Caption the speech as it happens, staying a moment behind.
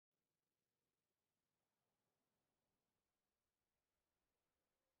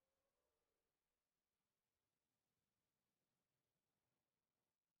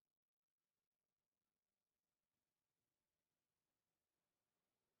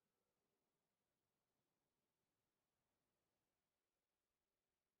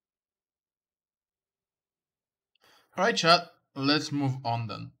Alright, chat. Let's move on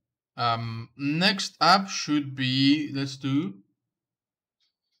then. Next up should be, let's do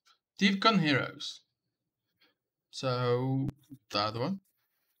Tivcon Heroes. So, that one.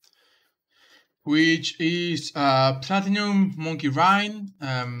 Which is Platinum Monkey Rhine.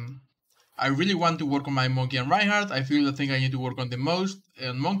 I really want to work on my Monkey and Reinhardt. I feel the thing I need to work on the most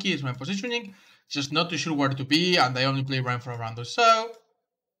on Monkey is my positioning. Just not too sure where to be, and I only play Rhine for a round or so.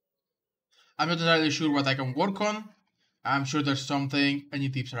 I'm not entirely sure what I can work on. I'm sure there's something. Any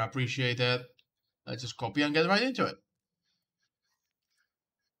tips are appreciated. Let's just copy and get right into it.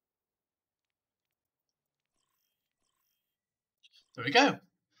 There we go.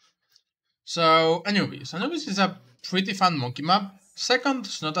 So, Anubis. Anubis is a pretty fun monkey map. Second,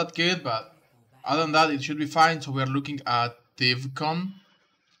 it's not that good, but other than that, it should be fine. So we are looking at Tivcon.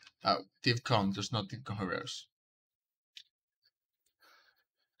 Oh, Tivcon, just not Tivcon Heroes.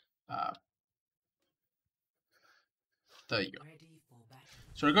 There you go.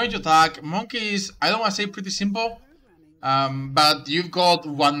 So we're going to attack. Monkey is, I don't want to say pretty simple, but you've got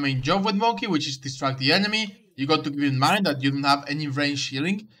one main job with Monkey, which is distract the enemy. You got to keep in mind that you don't have any range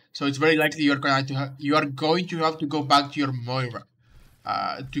healing, so it's very likely you are going to have to go back to your Moira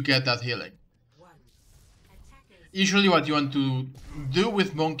to get that healing. Usually what you want to do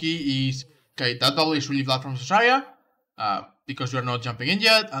with Monkey is, okay, that bubble is really flat from Cesaria, because you are not jumping in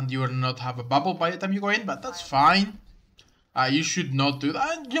yet, and you will not have a bubble by the time you go in, but that's fine. You should not do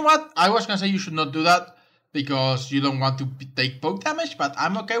that. You know what? I was gonna say you should not do that because you don't want to take poke damage, but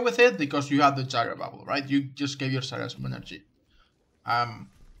I'm okay with it because you have the Zarya bubble, right? You just gave your Zarya some energy.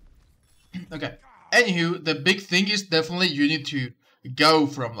 Okay. Anywho, the big thing is definitely you need to go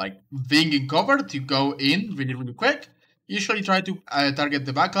from like being in cover to go in really quick. Usually try to target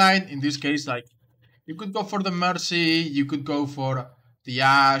the backline. In this case, like you could go for the Mercy, you could go for the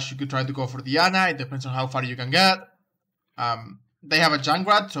Ashe, you could try to go for the Ana. It depends on how far you can get. They have a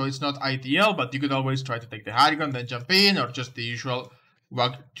Junkrat, so it's not ideal, but you could always try to take the high ground, then jump in, or just the usual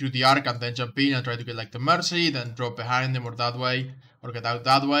walk through the arc and then jump in and try to get like the Mercy, then drop behind them or that way, or get out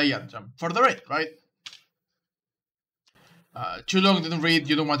that way and jump further in, right? Too long didn't read,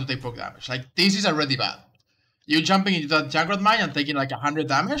 you don't want to take poke damage. Like, this is already bad. You jumping into that Junkrat mine and taking like 100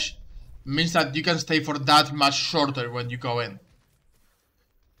 damage means that you can stay for that much shorter when you go in.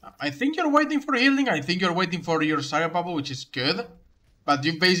 I think you're waiting for healing, I think you're waiting for your Zarya bubble, which is good. But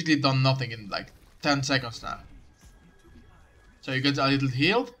you've basically done nothing in like 10 seconds now. So you get a little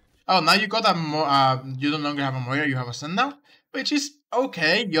healed. Oh, now you got a you no longer have a Moira, you have a Sundown. Which is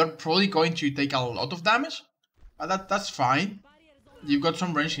okay, you're probably going to take a lot of damage. But that's fine. You've got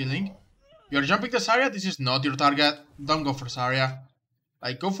some range healing. You're jumping the Zarya, this is not your target. Don't go for Zarya.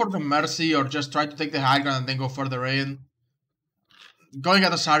 Like, go for the Mercy or just try to take the high ground and then go further in. Going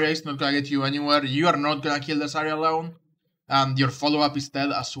at the Zarya is not gonna get you anywhere. You are not gonna kill the Zarya alone. And your follow-up is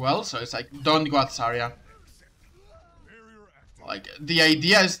dead as well, so it's like, don't go at Zarya. Like, the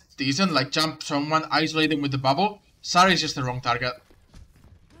idea is decent, like jump someone, isolate them with the bubble. Zarya is just the wrong target.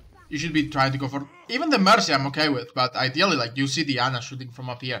 You should be trying to go for... Even the Mercy I'm okay with, but ideally, like, you see the Ana shooting from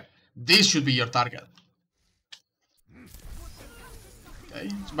up here. This should be your target. Okay,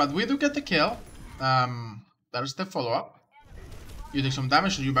 but we do get the kill. There's the follow-up. You take some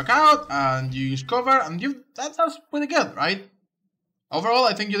damage, so you back out, and you use cover, and that's pretty good, right? Overall,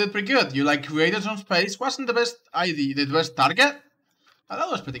 I think you did pretty good. You like created some space, wasn't the best ID, the best target, but that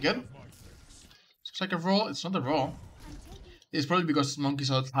was pretty good. Looks like a roll, it's not a roll. It's probably because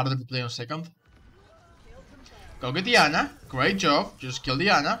Monkey's are harder to play on second. Go get the Ana, great job, just kill the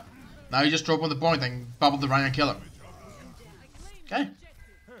Ana. Now you just drop on the point and bubble the Rhine and kill him. Okay.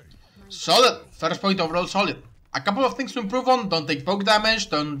 Solid, first point overall solid. A couple of things to improve on, don't take poke damage,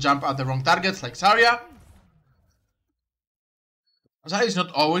 don't jump at the wrong targets like Zarya. Zarya is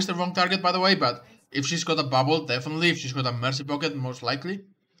not always the wrong target, by the way, but if she's got a bubble, definitely. If she's got a Mercy pocket, most likely.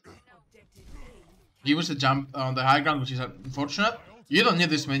 He was the jump on the high ground, which is unfortunate. You don't need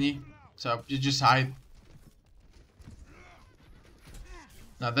this many, so you just hide.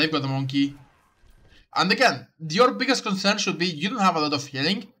 Now they've got the Monkey. And again, your biggest concern should be you don't have a lot of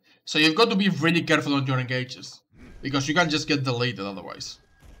healing, so you've got to be really careful on your engages. Because you can just get deleted otherwise.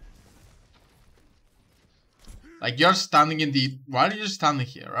 Like, you're standing in the... Why are you just standing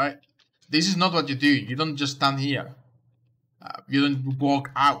here, right? This is not what you do. You don't just stand here. You don't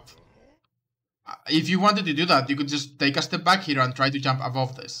walk out. If you wanted to do that, you could just take a step back here and try to jump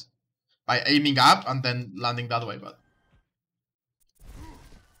above this. By aiming up and then landing that way, but...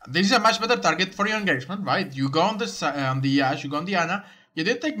 This is a much better target for your engagement, right? You go on the Ashe, you go on the Ana. You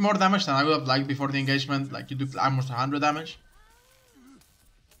did take more damage than I would have liked before the engagement, like you took almost 100 damage.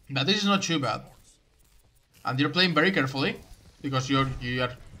 But this is not too bad. And you're playing very carefully, because you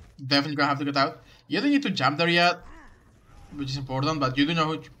are definitely gonna have to get out. You don't need to jump there yet, which is important, but you do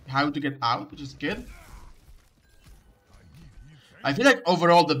know how to get out, which is good. I feel like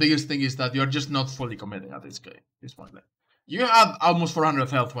overall the biggest thing is that you're just not fully committing at this point. Like, you had almost 400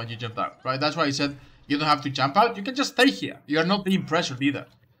 health when you jumped out, right? That's why I said you don't have to jump out. You can just stay here. You are not being pressured either.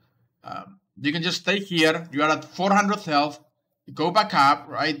 You can just stay here. You are at 400 health. You go back up,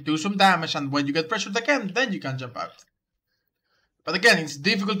 right? Do some damage, and when you get pressured again, then you can jump out. But again, it's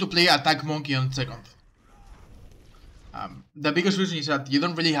difficult to play attack monkey on second. The biggest reason is that you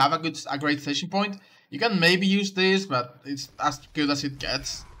don't really have a great station point. You can maybe use this, but it's as good as it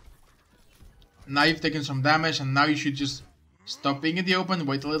gets. Now you've taken some damage, and now you should just stop being in the open,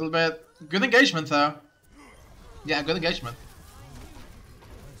 wait a little bit. Good engagement though. Yeah, good engagement.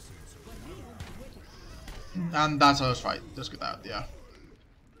 And that's how it's right. Just get out, yeah.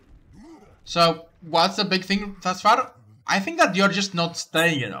 So, what's the big thing thus far? I think that you're just not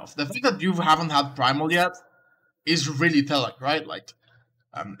staying enough. The fact that you haven't had Primal yet is really telling, right? Like,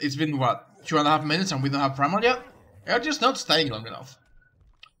 it's been, what, 2.5 minutes and we don't have Primal yet? You're just not staying long enough.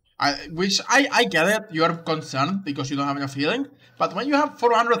 I get it, you're concerned because you don't have enough healing, but when you have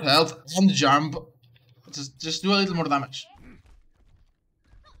 400 health and jump, just do a little more damage.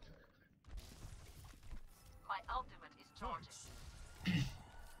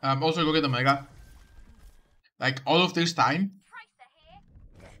 Also go get the Mega. Like, all of this time,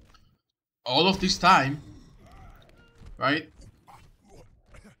 right?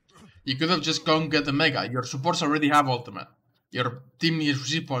 You could have just gone get the Mega. Your supports already have ultimate. Your team is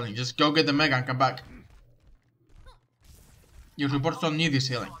respawning. Just go get the Mega and come back. Your supports don't need this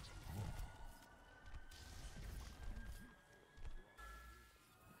healing.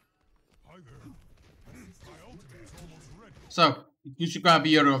 So, this is gonna be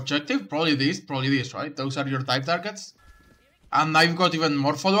your objective. Probably this, right? Those are your type targets. And now you've got even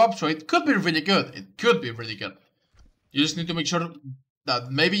more follow-up, so it could be really good. It could be really good. You just need to make sure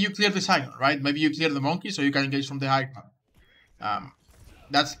that maybe you clear this icon, right? Maybe you clear the monkey so you can engage from the icon.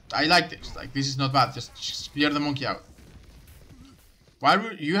 I like this. Like, this is not bad. Just clear the monkey out.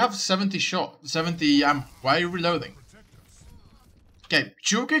 Why you have 70 ammo? Why are you reloading? Okay,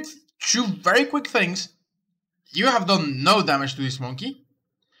 two very quick things. You have done no damage to this monkey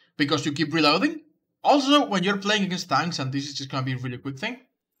because you keep reloading. Also, when you're playing against tanks, and this is just gonna be a really quick thing,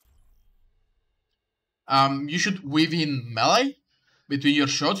 you should weave in melee between your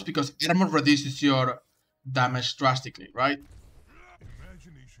shots because armor reduces your damage drastically, right?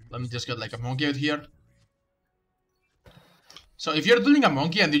 Let me just get like a monkey out here. So if you're doing a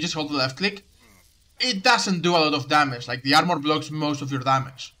monkey and you just hold the left click, it doesn't do a lot of damage. Like, the armor blocks most of your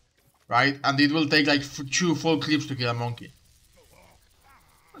damage, right? And it will take like 2 full clips to kill a monkey.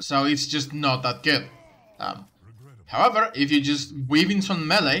 So it's just not that good. However, if you just weave in some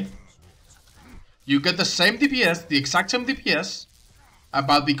melee, you get the same DPS, the exact same DPS,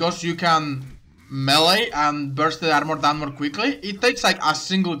 but because you can melee and burst the armor down more quickly, it takes like a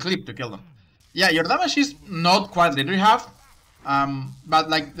single clip to kill them. Yeah, your damage is not quite literally half, but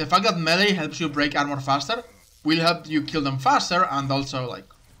like the fact that melee helps you break armor faster will help you kill them faster, and also like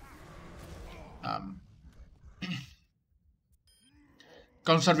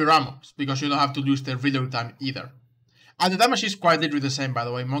conserve your ammo, because you don't have to lose the reload time either. And the damage is quite literally the same, by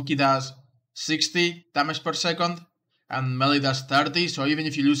the way. Monkey does 60 damage per second, and melee does 30, so even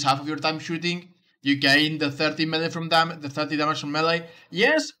if you lose half of your time shooting, you gain the 30 melee from the 30 damage from melee.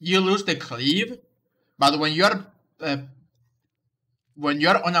 Yes, you lose the cleave, but when you're on a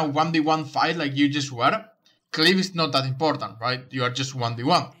 1v1 fight like you just were, cleave is not that important, right? You are just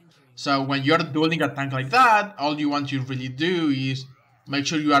 1v1. So when you're dueling a tank like that, all you want to really do is make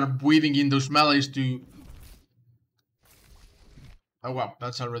sure you are weaving in those melees to... Oh wow,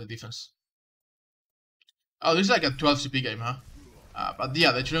 that's already defense. Oh, this is like a 12 CP game, huh? But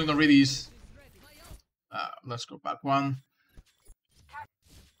yeah, the Chilling already is... let's go back one.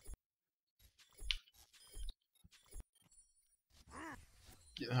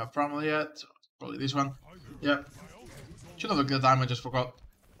 Didn't have Primal yet, so probably this one. Yeah. Should have looked at the time, I just forgot.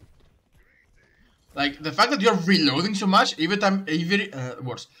 Like, the fact that you're reloading so much, every time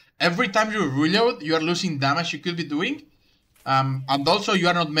you reload, you are losing damage you could be doing. And also you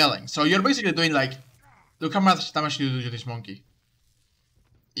are not meleeing. So you're basically doing like, look how much damage you do to this monkey.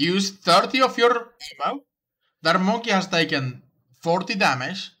 Use 30 of your ammo. That monkey has taken 40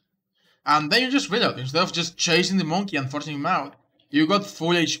 damage. And then you just reload. Instead of just chasing the monkey and forcing him out, you got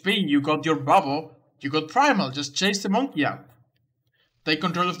full HP, you got your bubble, you got primal. Just chase the monkey out. Take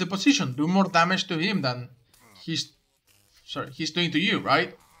control of the position. Do more damage to him than he's doing to you,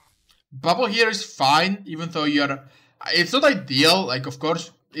 right? Bubble here is fine, even though you're... It's not ideal, like, of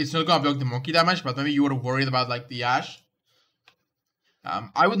course, it's not gonna block the monkey damage, but maybe you were worried about, like, the Ash.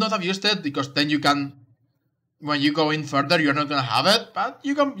 I would not have used it, because then you can... When you go in further, you're not gonna have it, but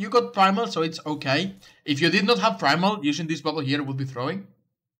you got Primal, so it's okay. If you did not have Primal, using this bubble here would be throwing.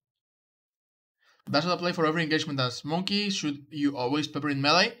 That's what I play for every engagement as Monkey. Should you always pepper in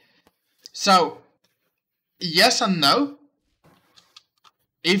melee? So, yes and no.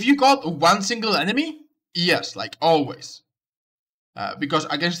 If you got one single enemy, yes, like always. Because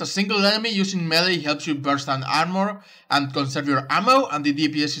against a single enemy, using melee helps you burst down armor and conserve your ammo, and the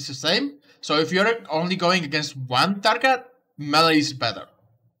DPS is the same. So if you're only going against one target, melee is better.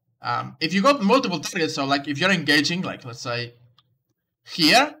 If you got multiple targets, so like if you're engaging, like let's say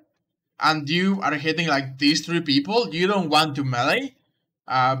here, and you are hitting like these 3 people, you don't want to melee,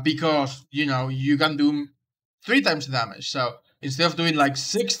 because, you know, you can do 3 times the damage. So instead of doing like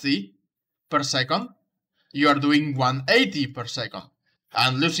 60 per second, you are doing 180 per second.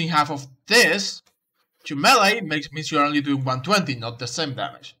 And losing half of this to melee means you're only doing 120, not the same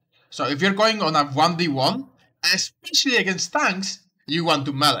damage. So if you're going on a 1v1, especially against tanks, you want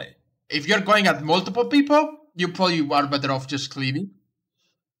to melee. If you're going at multiple people, you probably are better off just cleaving.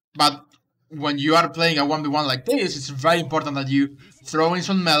 But when you are playing a 1v1 like this, it's very important that you throw in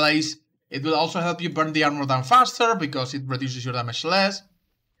some melees. It will also help you burn the armor down faster, because it reduces your damage less.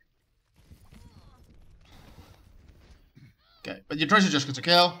 Okay, but your Tracer just gets a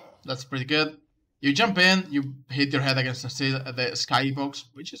kill. That's pretty good. You jump in, you hit your head against the skybox,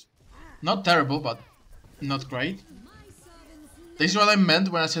 which is not terrible, but not great. This is what I meant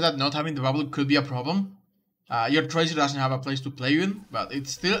when I said that not having the bubble could be a problem. Your Tracer doesn't have a place to play in, but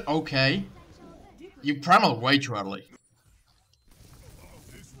it's still okay. You primal way too early.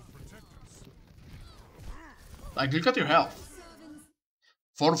 Like, look at your health.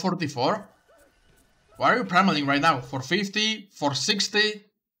 444? Why are you primaling right now? 450? 460?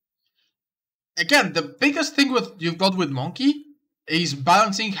 Again, the biggest thing you've got with Monkey is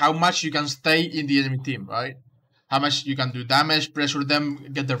balancing how much you can stay in the enemy team, right? How much you can do damage, pressure them,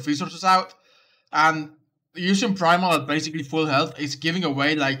 get their resources out. And using Primal at basically full health is giving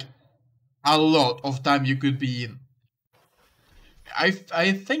away like a lot of time you could be in. I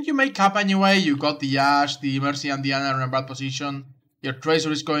think you make up anyway. You got the Ash, the Mercy, and the Ana in a bad position. Your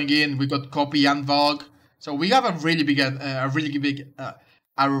Tracer is going in. We got Copy and Vogue, so we have a really big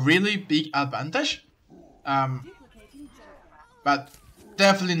advantage. But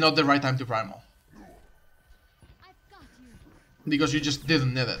definitely not the right time to Primal, because you just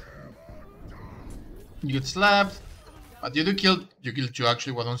didn't need it. You get slapped, but you killed 2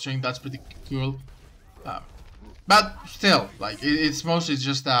 actually. What I'm saying, that's pretty cool. But still, like, it's mostly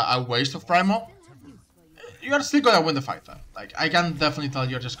just a waste of Primal. You are still gonna win the fight, though. Like, I can definitely tell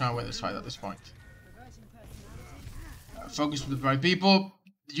you're just gonna win this fight at this point. Focus with the right people.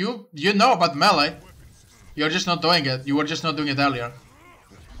 You know about melee. You're just not doing it. You were just not doing it earlier.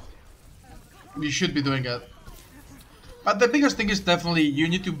 You should be doing it. But the biggest thing is definitely you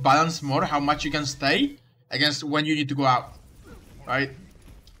need to balance more how much you can stay against when you need to go out, right?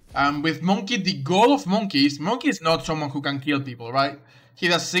 With Monkey, the goal of Monkey is not someone who can kill people, right? He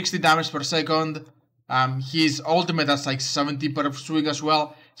does 60 damage per second. His ultimate has like 70 per swing as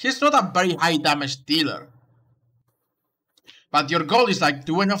well. He's not a very high damage dealer. But your goal is like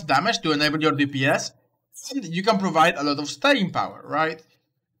do enough damage to enable your DPS, and you can provide a lot of staying power, right?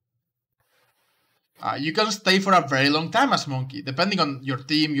 You can stay for a very long time as Monkey, depending on your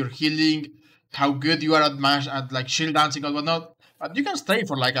team, your healing, how good you are at like shield dancing or whatnot. But you can stay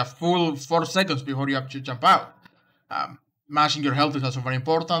for like a full 4 seconds before you have to jump out. Mashing your health is also very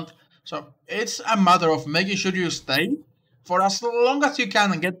important. So it's a matter of making sure you stay for as long as you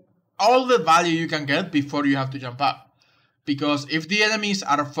can and get all the value you can get before you have to jump out. Because if the enemies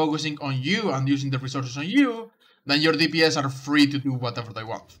are focusing on you and using the resources on you, then your DPS are free to do whatever they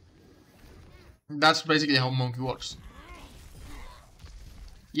want. That's basically how Monkey works.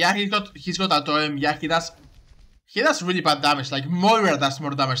 Yeah, he's got a totem. Yeah, he does really bad damage. Like Moira does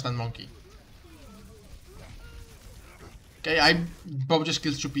more damage than Monkey. Okay, Bob just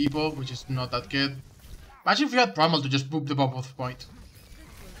kills 2 people, which is not that good. Imagine if we had Primal to just boop the Bob off point.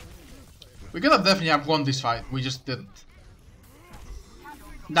 We could have definitely have won this fight. We just didn't.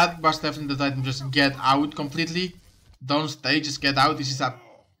 That was definitely the time to just get out completely. Don't stay, just get out. This is a...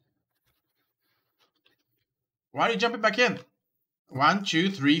 Why are you jumping back in? 1, 2,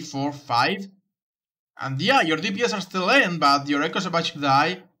 3, 4, 5. And yeah, your DPS are still in, but your Echo's about to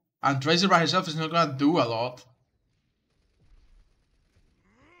die. And Tracer by herself is not gonna do a lot.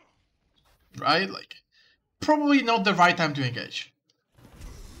 Right? Like, probably not the right time to engage.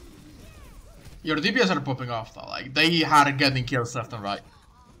 Your DPS are popping off though, like they are getting kills left and right.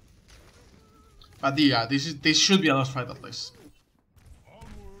 But yeah, this should be a lost fight at least.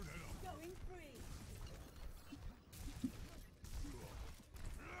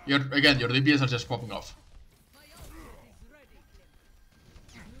 Your DPS are just popping off.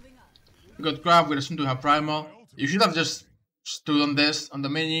 We got grab, we assume to have primal. You should have just stood on this, on the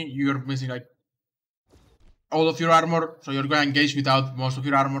mini. You're missing like all of your armor, so you're gonna engage without most of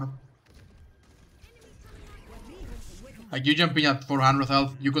your armor. Like you jump in at 400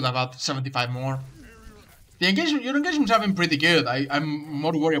 health, you could have had 75 more. The engagement, your engagement's having pretty good. I'm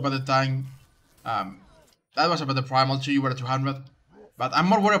more worried about the time. That was about the primal too, you were at 200. But I'm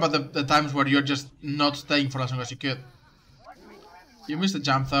more worried about the times where you're just not staying for as long as you could. You missed the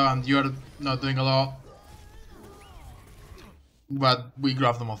jump though, and you're not doing a lot. But we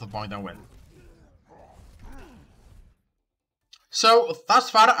grab them off the point and win. So, thus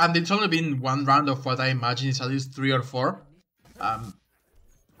far, and it's only been one round of what I imagine is at least 3 or 4.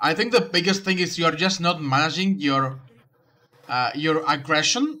 I think the biggest thing is you're just not managing your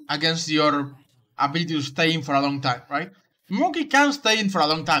aggression against your ability to stay in for a long time, right? Monkey can stay in for a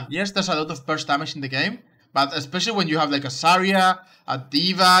long time. Yes, there's a lot of burst damage in the game, but especially when you have like a Zarya, a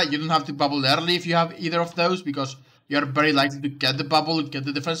D.Va, you don't have to bubble early if you have either of those, because you're very likely to get the bubble, get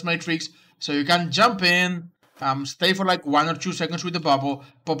the defense matrix, so you can jump in, stay for like 1 or 2 seconds with the bubble,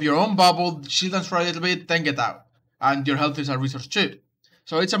 pop your own bubble, shield dance for a little bit, then get out. And your health is a resource too.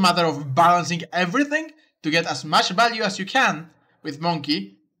 So it's a matter of balancing everything to get as much value as you can with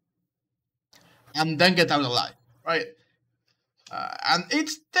Monkey, and then get out alive, right? And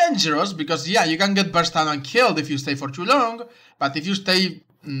it's dangerous because, yeah, you can get burst down and killed if you stay for too long, but if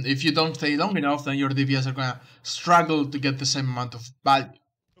you don't stay long enough, then your DPS are gonna struggle to get the same amount of value.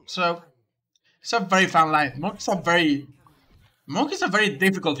 So it's a very fun line. Monkey's a very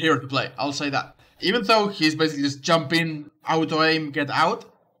difficult hero to play, I'll say that. Even though he's basically just jump in, auto aim, get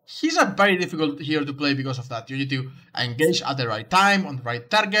out, he's a very difficult hero to play because of that. You need to engage at the right time, on the right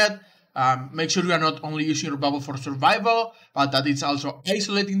target, make sure you are not only using your bubble for survival, but that it's also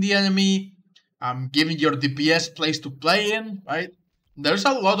isolating the enemy, giving your DPS place to play in, right? There's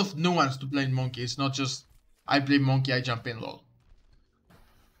a lot of nuance to playing Monkey. It's not just, I play Monkey, I jump in, lol.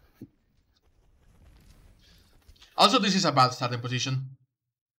 Also, this is a bad starting position.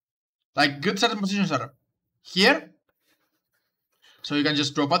 Like, good starting positions are here, so you can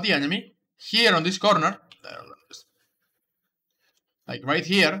just drop at the enemy. Here on this corner, like right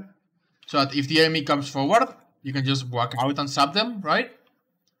here, so that if the enemy comes forward, you can just walk out and sub them, right?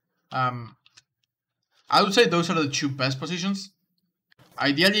 I would say those are the 2 best positions.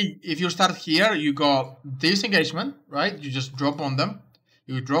 Ideally, if you start here, you go this engagement, right? You just drop on them.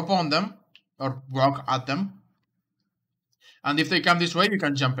 You drop on them, or walk at them. And if they come this way, you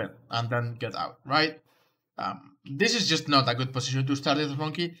can jump in and then get out, right? This is just not a good position to start with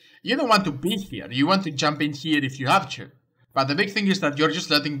Monkey. You don't want to be here. You want to jump in here if you have to. But the big thing is that you're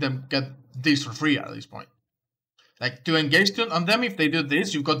just letting them get this for free at this point. Like, to engage on them, if they do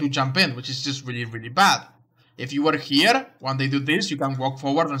this, you've got to jump in, which is just really, really bad. If you were here, when they do this, you can walk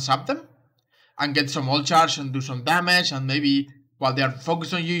forward and sub them. And get some ult charge and do some damage, and maybe while they are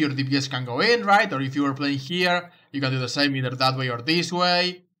focused on you, your DPS can go in, right? Or if you were playing here, you can do the same either that way or this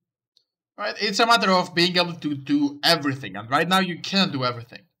way. Right? It's a matter of being able to do everything, and right now you cannot do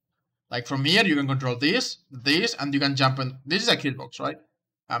everything. Like from here, you can control this, and you can jump in. This is a kill box, right?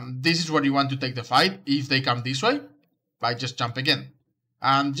 This is where you want to take the fight if they come this way, by just jumping in.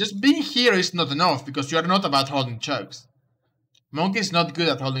 And just being here is not enough, because you are not about holding chokes. Monkey is not good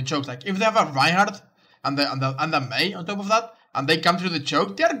at holding chokes. Like if they have a Reinhardt and the Mei on top of that, and they come through the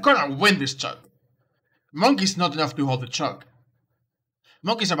choke, they are gonna win this choke. Monkey is not enough to hold the choke.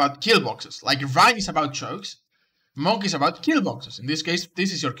 Monkey is about kill boxes. Like Rein is about chokes. Monkey is about kill boxes. In this case,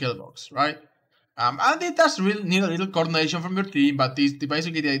 this is your kill box, right? And it does really need a little coordination from your team, but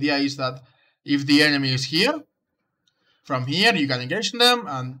basically the idea is that if the enemy is here, from here you can engage them,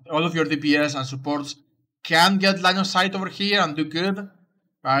 and all of your DPS and supports can get line of sight over here and do good,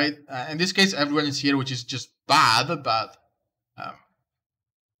 right? In this case, everyone is here, which is just bad, but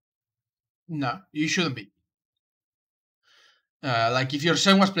no, you shouldn't be. Like if your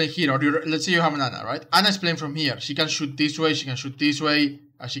son was playing here, or let's say you have an Ana, right? Ana's playing from here. She can shoot this way, she can shoot this way,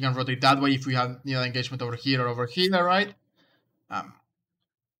 she can rotate that way if we need an engagement over here or over here, right?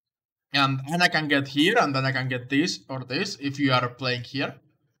 And Ana can get here, and then I can get this or this if you are playing here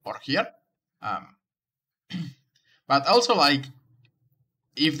or here. But also, like,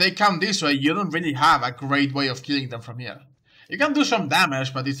 if they come this way, you don't really have a great way of killing them from here. You can do some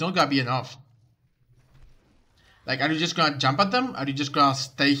damage, but it's not gonna be enough. Like, are you just gonna jump at them? Are you just gonna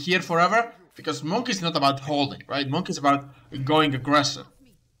stay here forever? Because Monkey is not about holding, right? Monkey is about going aggressive.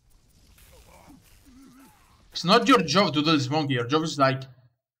 It's not your job to do this Monkey. Your job is like...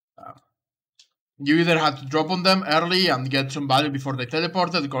 you either have to drop on them early and get some value before they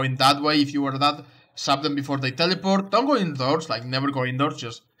teleported, going that way if you were that, sub them before they teleport. Don't go indoors, like never go indoors,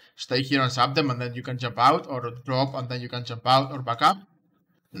 just stay here and sub them and then you can jump out, or drop and then you can jump out or back up.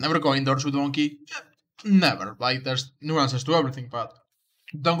 Never go indoors with Monkey. Never. Like, there's nuances to everything, but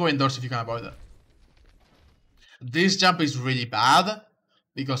don't go indoors if you can avoid it. This jump is really bad,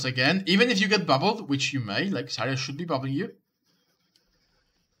 because again, even if you get bubbled, which you may, like Zarya should be bubbling you.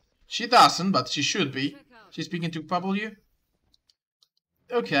 She doesn't, but she should be. She's beginning to bubble you.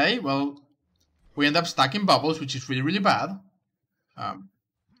 Okay, well, we end up stacking bubbles, which is really, really bad.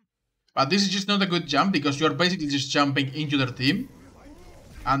 But this is just not a good jump, because you're basically just jumping into their team.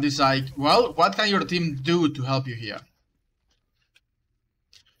 And it's like, well, what can your team do to help you here?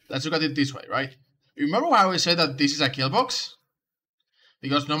 Let's look at it this way, right? Remember how I said that this is a kill box?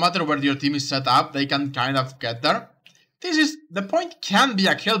 Because no matter where your team is set up, they can kind of get there. The point can be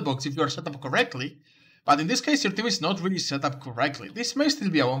a kill box if you are set up correctly, but in this case your team is not really set up correctly. This may still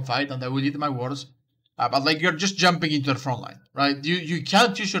be a one fight, and I will eat my words, but like you're just jumping into the front line, right? You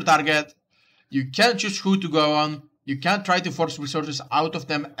can't choose your target, you can't choose who to go on, you can't try to force resources out of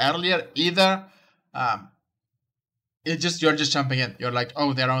them earlier either. You're just jumping in. You're like,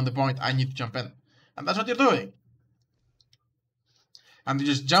 oh, they're on the point, I need to jump in, and that's what you're doing. And you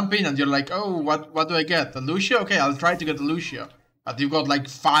just jump in and you're like, oh, what do I get? The Lucio? Okay, I'll try to get the Lucio. But you've got like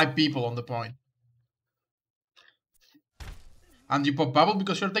 5 people on the point. And you pop bubble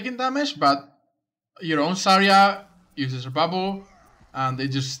because you're taking damage, but your own Zarya uses her bubble. And it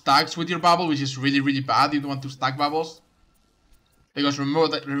just stacks with your bubble, which is really, really bad. You don't want to stack bubbles. Because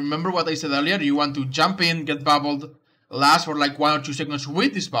remember what I said earlier, you want to jump in, get bubbled, last for like 1 or 2 seconds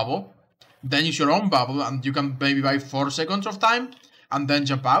with this bubble. Then use your own bubble and you can maybe buy 4 seconds of time. And then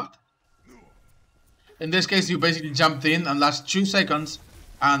jump out. In this case, you basically jumped in and last 2 seconds,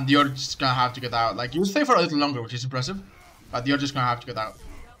 and you're just gonna have to get out. Like, you stay for a little longer, which is impressive, but you're just gonna have to get out.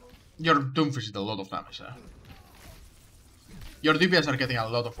 Your Doomfish did a lot of damage there. Your DPS are getting a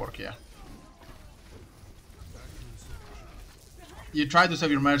lot of work here. You try to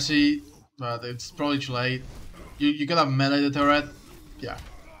save your Mercy, but it's probably too late. You could have melee the turret. Yeah.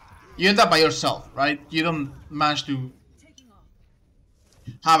 You end up by yourself, right? You don't manage to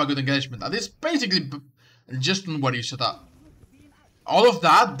have a good engagement. And it's basically just on where you set up. All of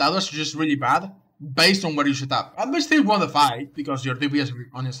that was just really bad based on where you set up. And we still won the fight because your DPS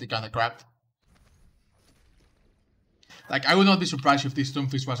honestly kinda cracked. Like, I would not be surprised if this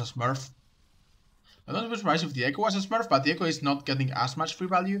Doomfist was a smurf. I would not be surprised if the Echo was a smurf, but the Echo is not getting as much free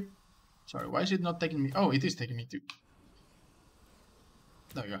value. Sorry, why is it not taking me? Oh, it is taking me too.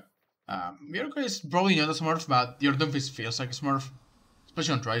 There we go. Your Echo is probably not a smurf, but your Doomfist feels like a smurf.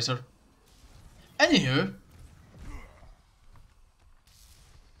 Especially on Tracer. Anywho.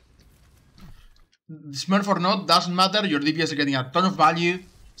 Smurf or not, doesn't matter. Your DPS are getting a ton of value.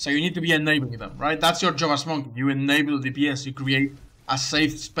 So you need to be enabling them, right? That's your job as Monkey. You enable DPS, you create a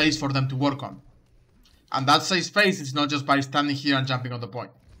safe space for them to work on. And that safe space is not just by standing here and jumping on the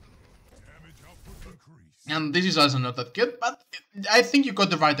point. And this is also not that good, but I think you got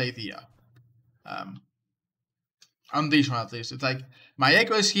the right idea. On this one at least. It's like, my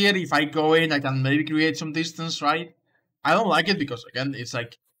Echo is here, if I go in I can maybe create some distance, right? I don't like it because, again, it's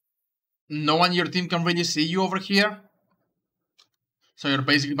like, no one in your team can really see you over here. So you're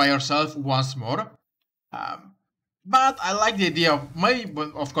basically by yourself once more. But I like the idea of,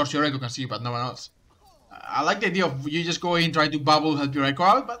 of course your Echo can see you, but no one else. I like the idea of you just go in, try to bubble, help your Echo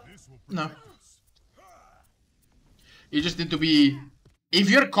out, but no. You just need to be, if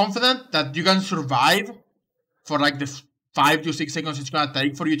you're confident that you can survive for like the 5 to 6 seconds it's gonna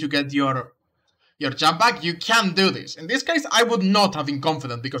take for you to get your jump back, you can do this. In this case, I would not have been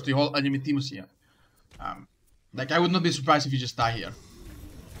confident because the whole enemy team is here. Like, I would not be surprised if you just die here.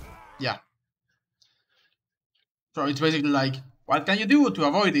 Yeah. So it's basically like, what can you do to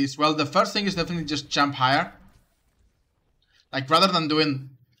avoid this? Well, the first thing is definitely just jump higher. Like, rather than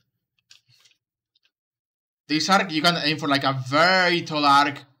doing this arc, you can aim for like a very tall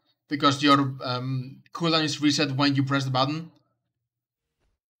arc because your cooldown is reset when you press the button.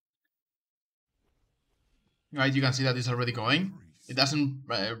 Right, you can see that it's already going. It doesn't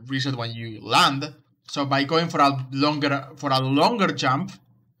reset when you land. So by going for a longer jump,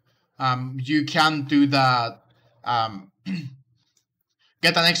 you can do that.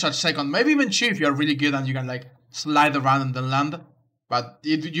 Get an extra second, maybe even 2 if you're really good and you can like slide around and then land. But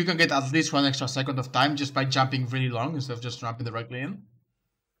you can get at least 1 extra second of time just by jumping really long instead of just jumping directly in.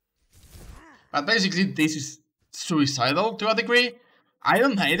 But basically, this is suicidal to a degree. I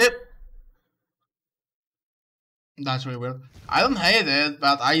don't hate it. That's really weird. I don't hate it,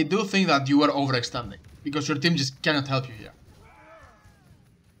 but I do think that you are overextending. Because your team just cannot help you here.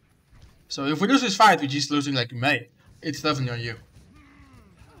 So if we lose this fight, which is losing like May, it's definitely on you.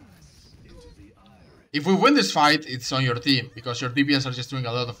 If we win this fight, it's on your team, because your DPS are just doing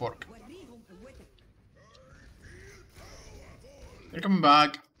a lot of work. They're coming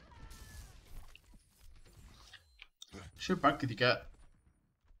back. Shoot back, kitty cat.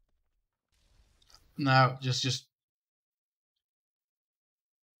 Now, just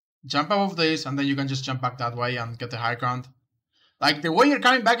jump above this, and then you can just jump back that way and get the high ground. Like, the way you're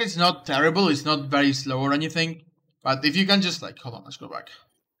coming back is not terrible, it's not very slow or anything. But if you can just, like, hold on, let's go back.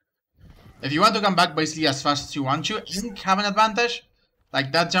 If you want to come back basically as fast as you want to and have an advantage,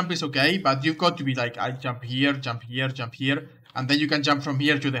 like, that jump is okay, but you've got to be like, I jump here, jump here, jump here, and then you can jump from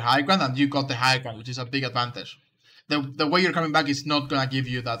here to the high ground, and you got the high ground, which is a big advantage. The way you're coming back is not gonna give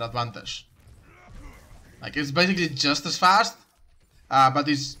you that advantage. Like, it's basically just as fast, but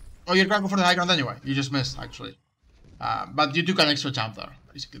it's... Oh, you're gonna go for the high ground anyway. You just missed, actually. But you took an extra jump there,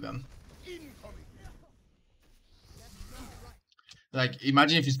 basically, then. Like,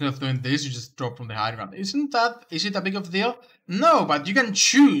 imagine if instead of doing this, you just drop from the high ground. Is it a big of a deal? No, but you can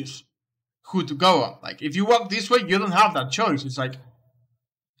choose who to go on. Like, if you walk this way, you don't have that choice. It's like,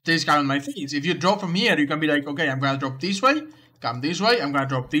 this guy on my face. If you drop from here, you can be like, okay, I'm gonna drop this way, come this way, I'm gonna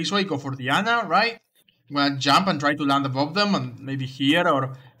drop this way, go for Diana, right? I'm gonna jump and try to land above them, and maybe here,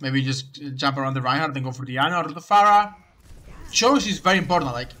 or maybe just jump around the Reinhardt and go for Diana or the Pharah. Choice is very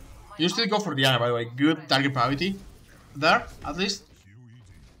important. Like, you still go for Diana, by the way. Good target priority there, at least.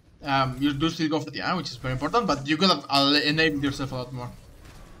 You do still go for Diana, which is very important, but you could have enabled yourself a lot more.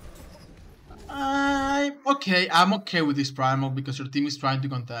 I'm okay with this primal because your team is trying to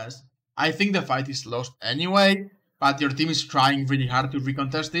contest. I think the fight is lost anyway, but your team is trying really hard to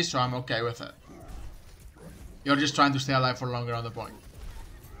recontest this, so I'm okay with it. You're just trying to stay alive for longer on the point.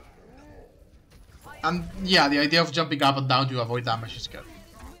 And yeah, the idea of jumping up and down to avoid damage is good.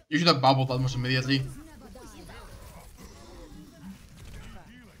 You should have bubbled almost immediately.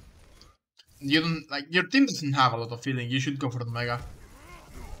 You don't, like, your team doesn't have a lot of feeling. You should go for the Mega.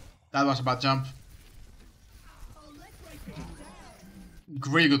 That was a bad jump.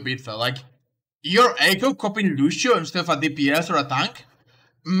 Really good beat though. Like, your Echo copying Lucio instead of a DPS or a tank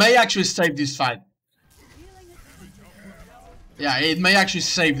may actually save this fight. Yeah, it may actually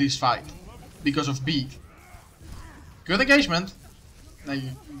save this fight because of beat. Good engagement. Like,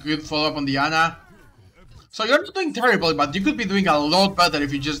 good follow up on Diana. So you're not doing terrible, but you could be doing a lot better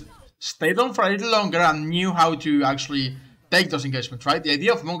if you just stayed on for a little longer and knew how to actually take those engagements, right? The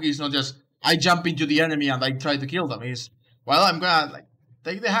idea of Monkey is not just, I jump into the enemy and I try to kill them. It's, well, I'm gonna, like,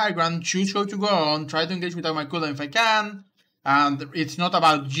 take the high ground, choose how to go on, try to engage without my cooldown if I can. And it's not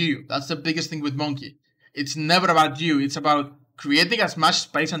about you. That's the biggest thing with Monkey. It's never about you. It's about creating as much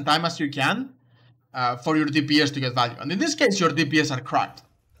space and time as you can for your DPS to get value. And in this case, your DPS are cracked.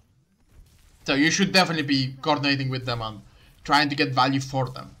 So you should definitely be coordinating with them and trying to get value for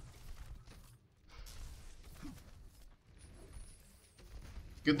them.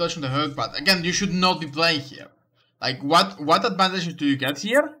 Good dodge on the hook, but again, you should not be playing here. Like, what advantages do you get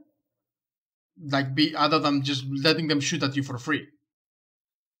here? Like, other than just letting them shoot at you for free.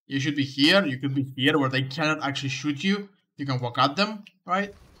 You should be here, you could be here where they cannot actually shoot you. You can walk at them,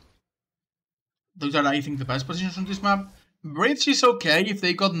 right? Those are, I think, the best positions on this map. Bridge is okay if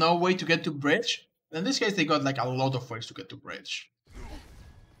they got no way to get to Bridge. In this case, they got like a lot of ways to get to Bridge.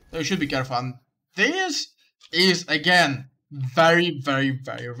 So you should be careful. And this is, again, very, very,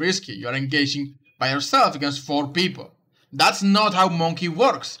 very risky. You're engaging by yourself against 4 people. That's not how Monkey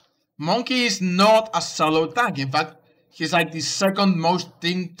works. Monkey is not a solo tank. In fact, he's like the second most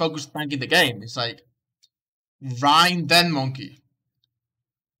team-focused tank in the game. It's like Ryan, then Monkey.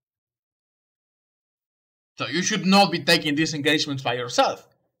 So you should not be taking these engagements by yourself.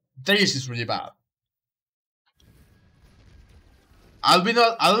 This is really bad.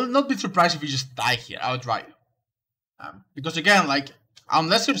 I'll not be surprised if you just die here outright. Because again, like,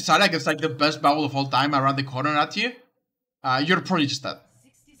 unless your Zarya gets like the best bubble of all time around the corner at you, you're probably just dead.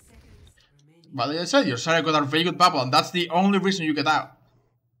 But like I said, your Zarya got a very good bubble, and that's the only reason you get out.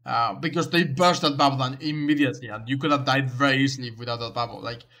 Because they burst that bubble immediately, and you could have died very easily without that bubble.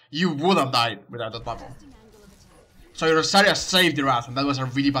 Like, you would have died without that bubble. So your Zarya saved your ass, and that was a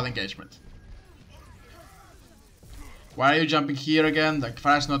really bad engagement. Why are you jumping here again? Like,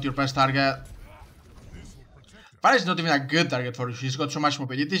 Pharah's not your best target. Pharah is not even a good target for you. She's got so much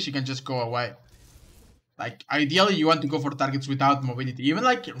mobility, she can just go away. Like, ideally, you want to go for targets without mobility. Even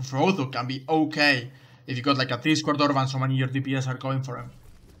like Roto can be okay if you got like a Discord Orb and so many of your DPS are going for him.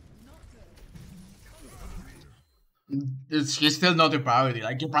 He's still not your priority.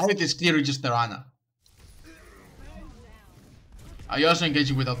 Like, your priority is clearly just Terana. I also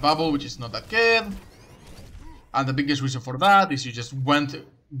engaging without bubble, which is not that good. And the biggest reason for that is you just went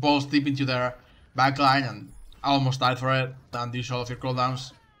balls deep into their backline and almost died for it. And use all of your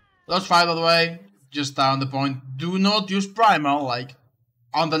cooldowns. Lost 5 by the way. Just on the point, do not use Primal. Like,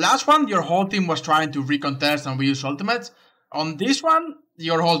 on the last one, your whole team was trying to recontest and reuse ultimates. On this one,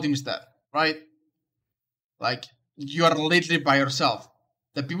 your whole team is dead, right? Like, you are literally by yourself.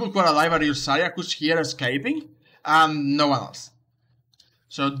 The people who are alive are your Sariakus here escaping, and no one else.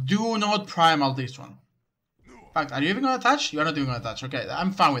 So do not Primal this one. In fact, are you even gonna attach? You are not even gonna attach. Okay,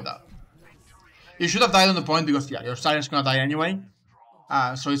 I'm fine with that. You should have died on the point because, yeah, your Saria's gonna die anyway.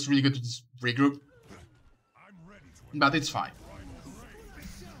 So it's really good to just regroup. But it's fine.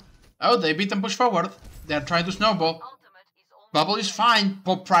 Oh, they beat and push forward. They're trying to snowball. Bubble is fine.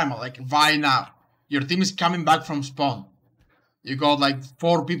 Pop Primal, like, right now. Your team is coming back from spawn. You got like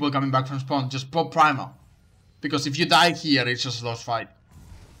 4 people coming back from spawn. Just pop Primal. Because if you die here, it's just a lost fight.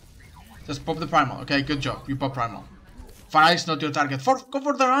 Just pop the Primal. Okay, good job. You pop Primal. Fire is not your target. Go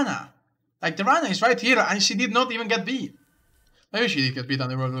for the Rana. Like, the Rana is right here and she did not even get beat. Maybe she did get beat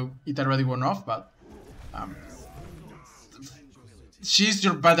and it already went off, but... she's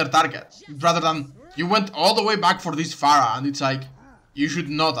your better target. Rather than... you went all the way back for this Pharah and it's like... you should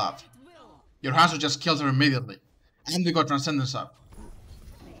not have. Your Hanzo just kills her immediately. And we got Transcendence up.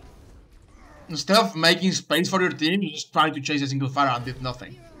 Instead of making space for your team, you just tried to chase a single Pharah and did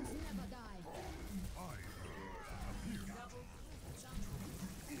nothing.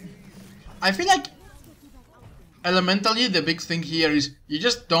 I feel like... elementally, the big thing here is you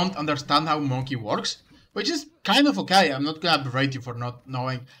just don't understand how Monkey works. Which is kind of okay. I'm not gonna berate you for not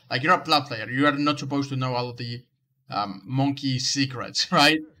knowing. Like, you're a plat player. You are not supposed to know all of the Monkey secrets,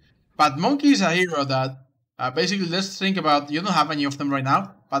 right? But Monkey is a hero that basically, let's think about, you don't have any of them right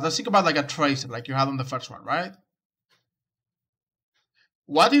now, but let's think about like a Tracer, like you had on the first one, right?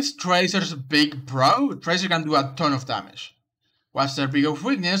 What is Tracer's big pro? Tracer can do a ton of damage. What's their biggest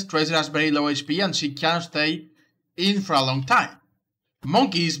weakness? Tracer has very low HP and she can't stay in for a long time.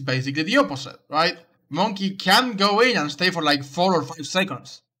 Monkey is basically the opposite, right? Monkey can go in and stay for like 4 or 5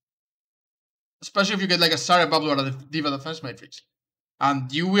 seconds. Especially if you get like a Sarah bubble or a Diva defense matrix.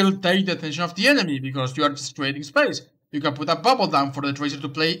 And you will take the attention of the enemy because you are just creating space. You can put a bubble down for the Tracer to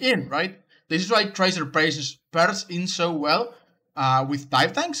play in, right? This is why Tracer pairs in so well with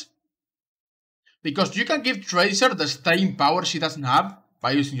dive tanks. Because you can give Tracer the staying power she doesn't have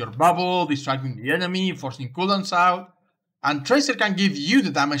by using your bubble, distracting the enemy, forcing cooldowns out. And Tracer can give you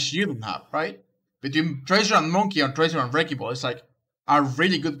the damage you don't have, right? Between Tracer and Monkey or Tracer and Wrecking Ball, it's like a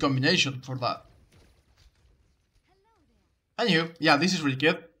really good combination for that. Anywho, yeah, this is really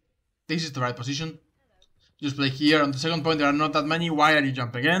good. This is the right position. Just play here. On the second point, there are not that many. Why are you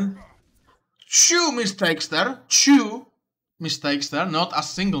jumping in? 2 mistakes there. 2 mistakes there. Not a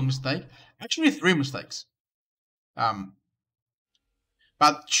single mistake. Actually, 3 mistakes.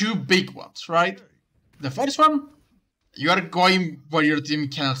 But 2 big ones, right? The first one, you are going where your team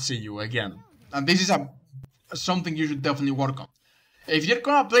cannot see you again. And this is something you should definitely work on. If you're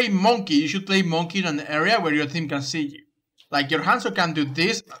gonna play Monkey, you should play Monkey in an area where your team can see you. Like, your Hanzo can do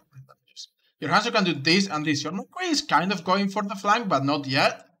this. Your Hanzo can do this and this. Your Monkey is kind of going for the flank, but not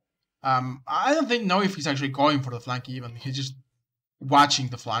yet. I don't know if he's actually going for the flank even. He's just watching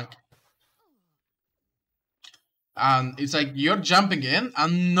the flank. And it's like, you're jumping in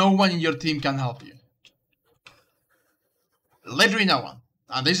and no one in your team can help you. Literally no one.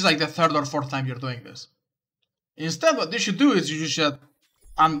 And this is like the 3rd or 4th time you're doing this. Instead, what you should do is you should...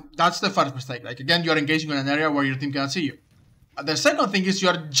 and that's the first mistake. Like, again, you're engaging in an area where your team cannot see you. The second thing is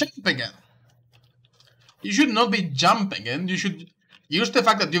you're jumping in. You should not be jumping in. You should use the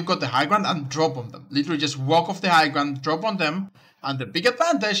fact that you've got the high ground and drop on them. Literally just walk off the high ground, drop on them. And the big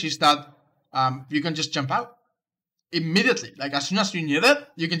advantage is that you can just jump out. Immediately. Like, as soon as you need it,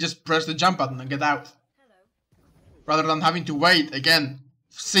 you can just press the jump button and get out. Rather than having to wait, again,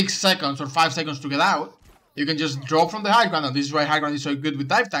 6 seconds or 5 seconds to get out, you can just drop from the high ground, and this is why high ground is so good with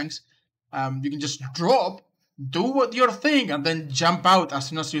dive tanks. You can just drop, do what your thing, and then jump out as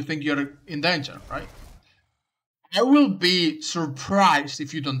soon as you think you're in danger, right? I will be surprised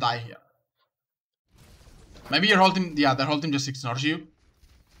if you don't die here. Maybe your whole team, yeah, the whole team just ignores you.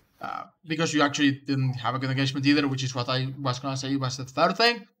 Because you actually didn't have a good engagement either, which is what I was gonna say was the third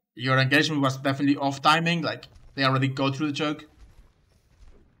thing. Your engagement was definitely off timing, like, they already go through the choke.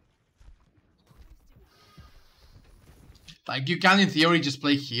 Like, you can, in theory, just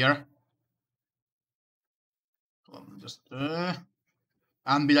play here. Just,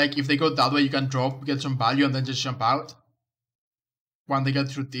 and be like, if they go that way, you can drop, get some value, and then just jump out. When they get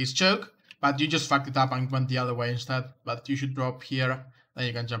through this choke. But you just fucked it up and went the other way instead. But you should drop here, then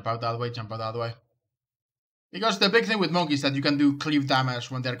you can jump out that way, jump out that way. Because the big thing with Monkey is that you can do cleave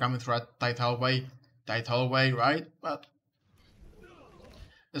damage when they're coming through a tight hallway, right? But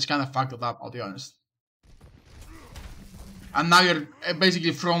it's kind of fucked it up, I'll be honest. And now you're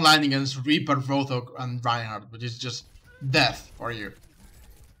basically frontlining against Reaper, Rothog, and Reinhardt, which is just death for you.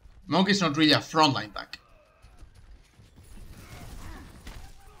 Monkey's not really a frontline tank.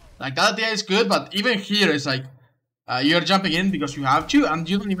 Like, that idea is good, but even here it's like, you're jumping in because you have to, and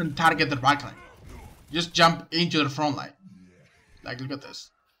you don't even target the backline. Just jump into the front line. Like, look at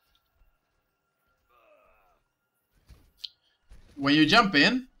this. When you jump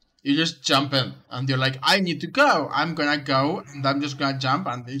in, you just jump in. And you're like, I need to go. I'm gonna go, and I'm just gonna jump.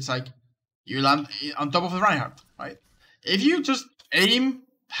 And it's like, you land on top of the Reinhardt, right? If you just aim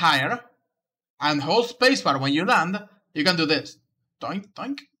higher and hold spacebar when you land, you can do this. Doink,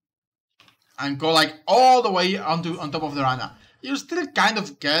 doink. And go like all the way on top of the Rana. You still kind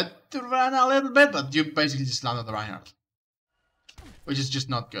of get to Rana a little bit, but you basically just land on the Reinhardt. Which is just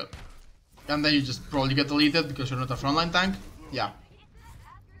not good. And then you just probably get deleted because you're not a frontline tank. Yeah.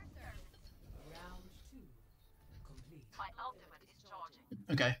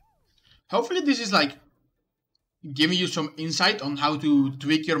 Okay. Hopefully this is like giving you some insight on how to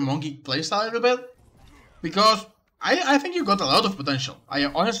tweak your Monkey playstyle a little bit. Because I think you got a lot of potential. I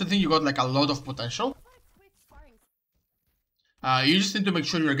honestly think you got like a lot of potential. You just need to make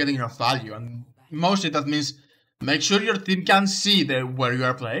sure you're getting enough value, and mostly that means make sure your team can see where you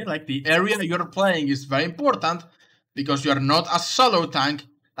are playing. Like, the area you're playing is very important because you are not a solo tank.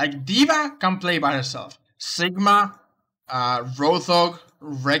 Like, D.Va can play by herself. Sigma, Rothog,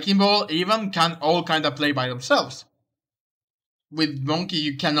 Wrecking Ball even can all kind of play by themselves. With Monkey,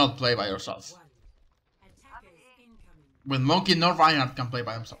 you cannot play by yourself. With Monkey, nor Reinhardt can play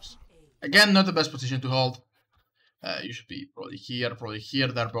by themselves. Again, not the best position to hold. You should be probably here.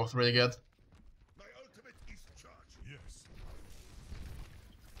 They're both really good.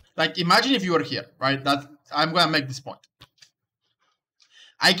 Like, imagine if you were here, right? That I'm gonna make this point.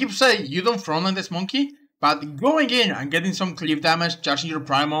 I keep saying you don't frontline this Monkey, but going in and getting some cleave damage, charging your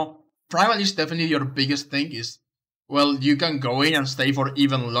Primal is definitely your biggest thing. Is, well, you can go in and stay for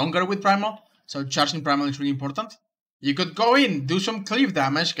even longer with Primal, so charging Primal is really important. You could go in, do some cleave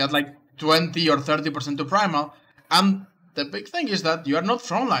damage, get like 20 or 30% to Primal, and the big thing is that you are not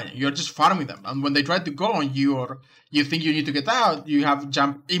frontlining, you're just farming them. And when they try to go on you or you think you need to get out, you have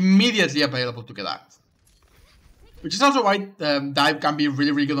jump immediately available to get out. Which is also why dive can be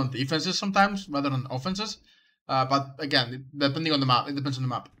really, really good on defenses sometimes, rather than offenses. But again, depending on the map, it depends on the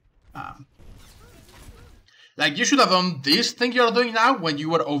map. Like, you should have done this thing you're doing now when you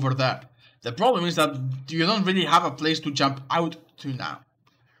were over there. The problem is that you don't really have a place to jump out to now.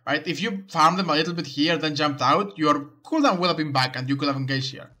 Right? If you farmed them a little bit here, then jumped out, your cooldown would have been back and you could have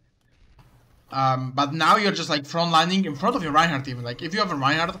engaged here. But now you're just like frontlining in front of your Reinhardt even. Like, if you have a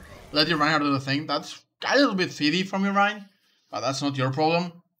Reinhardt, let your Reinhardt do the thing. That's a little bit feedy from your Rein, but that's not your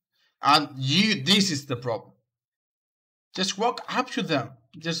problem. And this is the problem. Just walk up to them.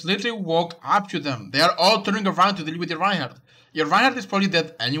 Just literally walk up to them. They are all turning around to deal with your Reinhardt. Your Reinhardt is probably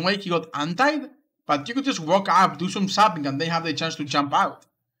dead anyway, he got untied, but you could just walk up, do some sapping, and they have the chance to jump out.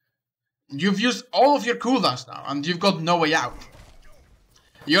 You've used all of your cooldowns now, and you've got no way out.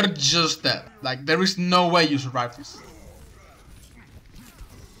 You're just dead. Like, there is no way you survive this.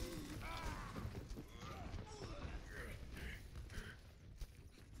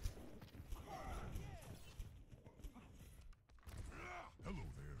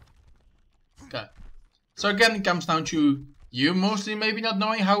 Okay. So again, it comes down to you mostly maybe not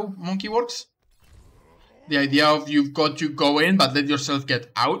knowing how Monkey works. The idea of you've got to go in, but let yourself get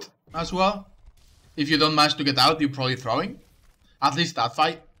out as well. If you don't manage to get out, you're probably throwing. At least that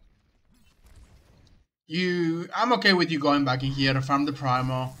fight. I'm okay with you going back in here, farm the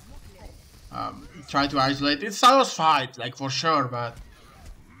Primal. Try to isolate. It's Sallo's fight, like, for sure, but...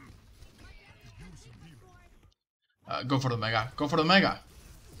 go for the Mega. Go for the Mega.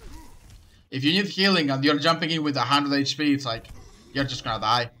 If you need healing and you're jumping in with 100 HP, it's like, you're just gonna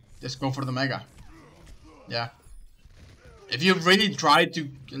die. Just go for the Mega. Yeah. If you really try to,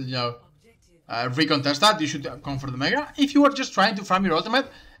 recontest that, you should have gone for the Mega. If you are just trying to farm your ultimate,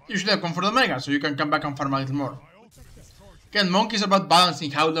 you should have gone for the Mega, so you can come back and farm a little more. Again, Monkey is about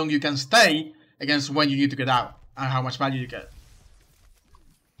balancing how long you can stay against when you need to get out, and how much value you get.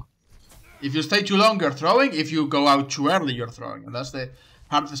 If you stay too long, you're throwing. If you go out too early, you're throwing. And that's the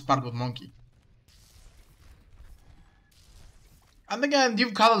hardest part with Monkey. And again,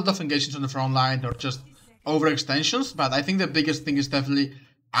 you've got a lot of engagements on the front line or just overextensions, but I think the biggest thing is definitely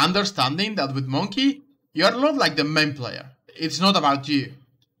understanding that with Monkey, you're not like the main player. It's not about you.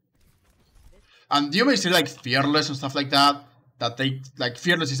 And you may see like Fearless and stuff like that they, like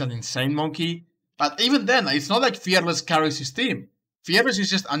Fearless is an insane Monkey, but even then, it's not like Fearless carries his team. Fearless is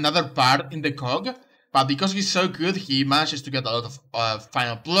just another part in the cog, but because he's so good, he manages to get a lot of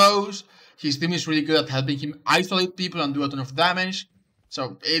final blows. His team is really good at helping him isolate people and do a ton of damage.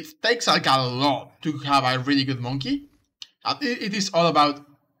 So it takes like a lot to have a really good Monkey. And it is all about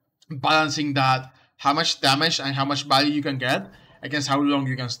balancing that, how much damage and how much value you can get against how long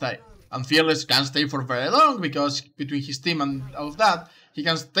you can stay. And Fearless can stay for very long because between his team and all of that, he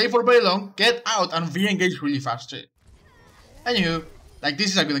can stay for very long, get out and re-engage really fast too. Anywho, like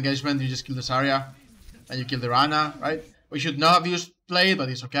this is a good engagement. You just kill this area and you kill the Rana, right? We should not have used play, but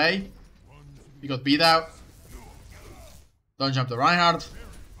it's okay. You got beat out. Don't jump the Reinhardt.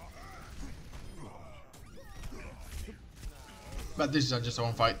 But this is just a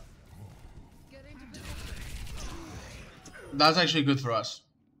one fight. That's actually good for us.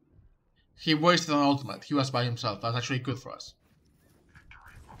 He wasted an ultimate. He was by himself. That's actually good for us.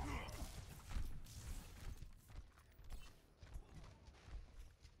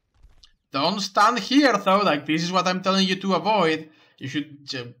 Don't stand here though. Like this is what I'm telling you to avoid. You should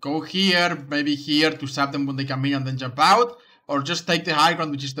go here, maybe here to stab them when they come in and then jump out. Or just take the high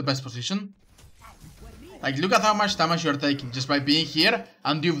ground, which is the best position. Like, look at how much damage you're taking just by being here,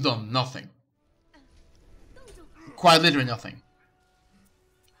 and you've done nothing. Quite literally nothing.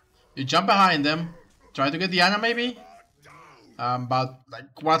 You jump behind them, try to get the Ana maybe. But,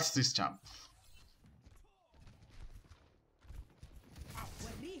 like, what's this jump?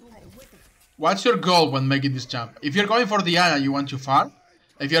 What's your goal when making this jump? If you're going for the Ana, you want to farm.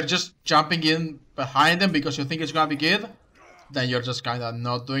 If you're just jumping in behind them because you think it's gonna be good, then you're just kind of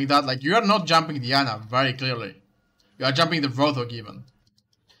not doing that. Like, you are not jumping the Ana, very clearly. You are jumping the Roadhog even.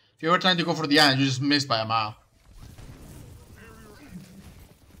 If you were trying to go for the Ana, you just missed by a mile.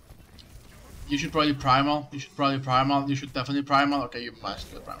 You should probably primal. You should definitely primal. Okay, you managed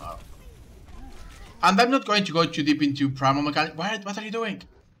to get primal. And I'm not going to go too deep into primal mechanics. What are you doing?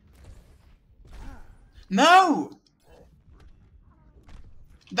 No!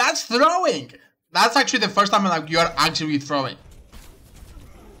 That's throwing! That's actually the first time like you are actually throwing.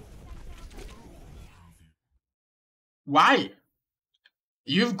 Why?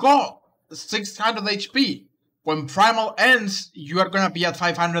 You've got 600 HP. When primal ends, you are gonna be at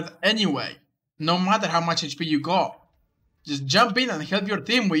 500 anyway. No matter how much HP you got. Just jump in and help your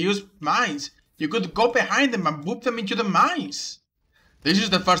team. We use mines. You could go behind them and boop them into the mines. This is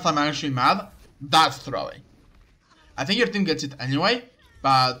the first time I'm actually mad. That's throwing. I think your team gets it anyway,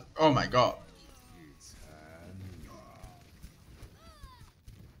 but oh my god.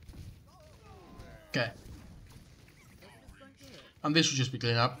 Okay. And this should just be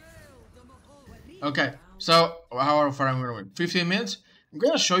cleaned up. Okay, so how far am I going? 15 minutes. I'm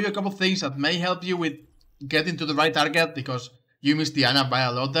gonna show you a couple things that may help you with getting to the right target because you missed the Ana by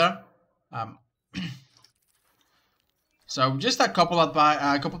a lot there. So just a couple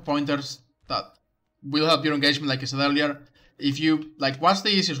pointers that will help your engagement, like I said earlier. If you like, what's the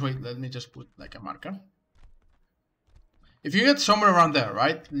easiest way? Let me just put like a marker. If you get somewhere around there,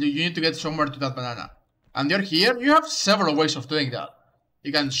 right? You need to get somewhere to that banana. And you're here, you have several ways of doing that.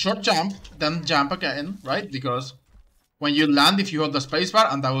 You can short jump, then jump again, right? Because when you land, if you hold the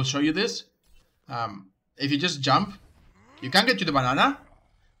spacebar, and I will show you this, if you just jump, you can get to the banana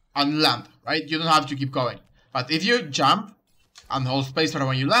and land, right? You don't have to keep going. But if you jump and hold spacebar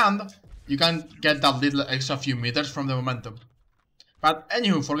when you land, you can get that little extra few meters from the momentum. But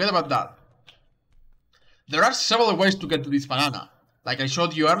anywho, forget about that. There are several ways to get to this banana. Like I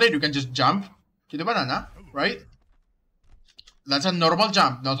showed you earlier, you can just jump to the banana, right? That's a normal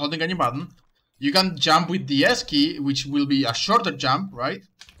jump, not holding any button. You can jump with the S key, which will be a shorter jump, right?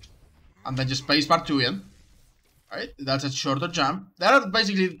 And then just spacebar 2 in, right? That's a shorter jump. There are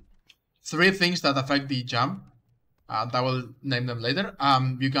basically 3 things that affect the jump. And I will name them later.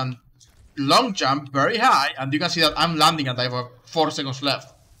 You can long jump very high, and you can see that I'm landing and I have 4 seconds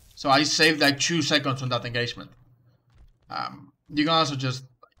left. So I saved like 2 seconds on that engagement. You can also just...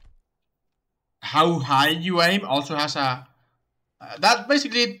 how high you aim also has a... that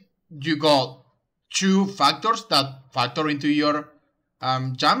basically you got 2 factors that factor into your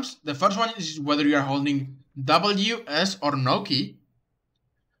jumps. The first one is whether you are holding W, S or no key.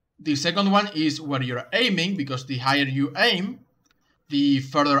 The second one is where you're aiming, because the higher you aim, the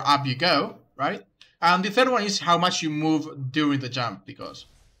further up you go, right? And the third one is how much you move during the jump, because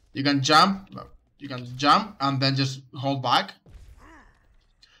you can jump and then just hold back,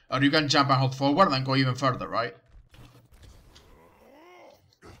 or you can jump and hold forward and go even further, right?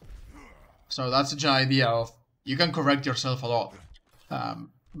 So that's the idea of you can correct yourself a lot.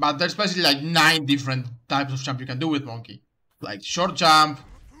 But there's basically like 9 different types of jump you can do with Monkey. Like short jump,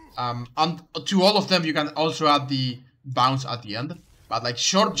 and to all of them you can also add the bounce at the end. But like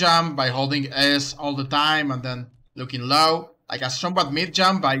short jump by holding S all the time and then looking low. Like a somewhat mid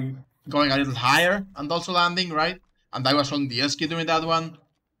jump by going a little higher and also landing, right? And I was holding the S key during that one.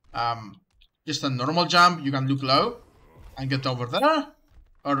 Just a normal jump, you can look low and get over there.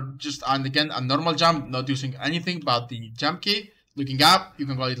 Or just, and again, a normal jump, not using anything but the jump key. Looking up, you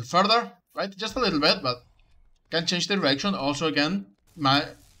can go a little further, right? Just a little bit, but can change the direction. Also, again,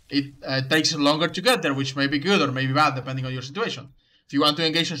 it takes longer to get there, which may be good or may be bad, depending on your situation. If you want to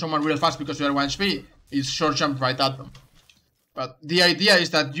engage on someone real fast because you are 1 HP, it's short jump right at them. But the idea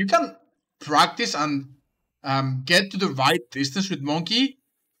is that you can practice and get to the right distance with Monkey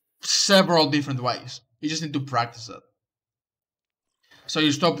several different ways. You just need to practice it. So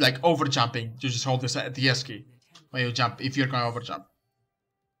you stop like over jumping. You just hold the S key when you jump, if you're going to over jump.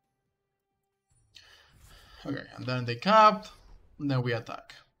 Okay, and then they cap, and then we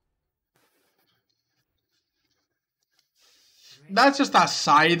attack. That's just a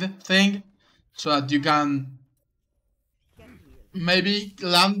side thing, so that you can maybe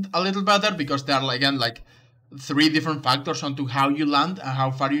land a little better, because there are again like 3 different factors onto how you land and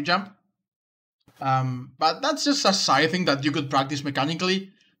how far you jump. But that's just a side thing that you could practice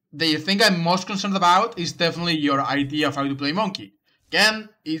mechanically. The thing I'm most concerned about is definitely your idea of how to play Monkey. Again,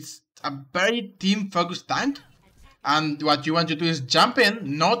 it's a very team-focused tank, and what you want to do is jump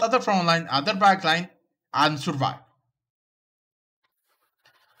in, not at the front line, at the back line, and survive.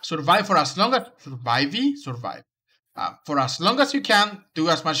 Survive for as long as survive. For as long as you can, do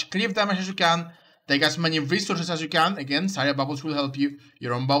as much creep damage as you can, take as many resources as you can. Again, Zarya bubbles will help you,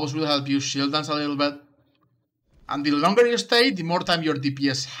 your own bubbles will help you, shield dance a little bit. And the longer you stay, the more time your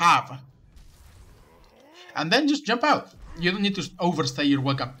DPS have. And then just jump out. You don't need to overstay your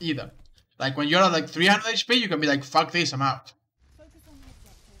welcome either. Like when you're at like 300 HP, you can be like, fuck this, I'm out.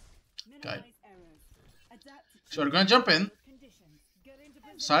 Okay. So we're gonna jump in.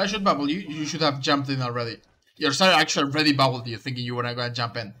 Zarya should bubble you. You should have jumped in already. Your Zarya actually already bubbled you, thinking you were not gonna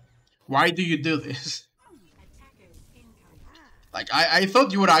jump in. Why do you do this? Like, I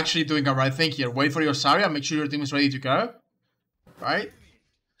thought you were actually doing a right thing here. Wait for your Zarya, make sure your team is ready to go. Right?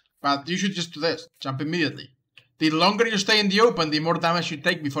 But you should just do this. Jump immediately. The longer you stay in the open, the more damage you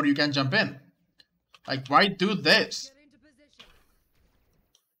take before you can jump in. Like, why do this?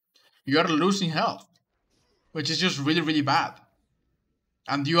 You are losing health. Which is just really, really bad.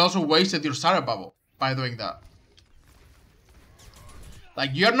 And you also wasted your Zarya bubble by doing that.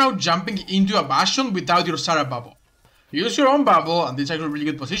 Like, you're now jumping into a bastion without your Zarya bubble. Use your own bubble, and this is actually really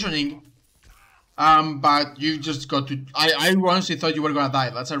good positioning. But you just got to... I honestly thought you were gonna die.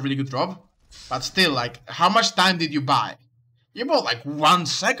 That's a really good drop. But still, like, how much time did you buy? You bought like 1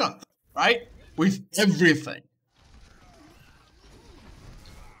 second, right? With everything.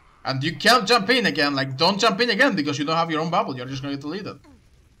 And you can't jump in again. Like, don't jump in again because you don't have your own bubble. You're just gonna get deleted.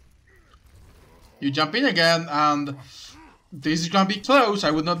 You jump in again, and this is gonna be close.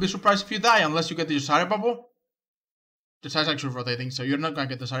 I would not be surprised if you die unless you get the Zarya bubble. The side's actually rotating, so you're not gonna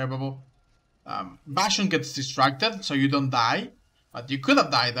get the Zarya bubble. Bastion gets distracted, so you don't die. But you could have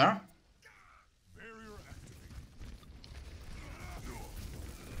died there.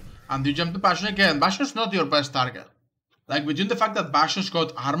 And you jump to Bastion again. Bastion's not your best target. Like, between the fact that Bastion's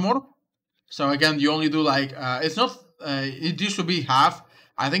got armor, so again, you only do like, it's not, it used to be half.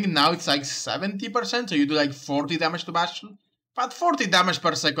 I think now it's like 70%, so you do like 40 damage to Bastion. But 40 damage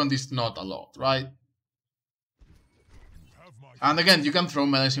per second is not a lot, right? And again, you can throw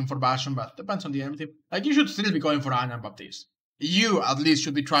medicine for Bastion, but depends on the enemy team. Like, you should still be going for Anubis. You, at least,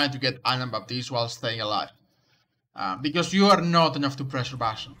 should be trying to get Anubis while staying alive. Because you are not enough to pressure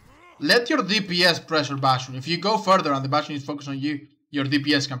Bastion. Let your DPS pressure Bastion. If you go further and the Bastion is focused on you, your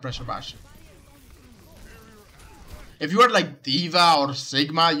DPS can pressure Bastion. If you are like Diva or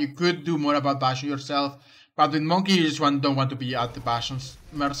Sigma, you could do more about Bastion yourself. But with Monkey, you just don't want to be at the Bastion's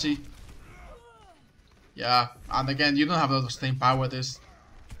mercy. Yeah, and again, you don't have a lot of staying power with this.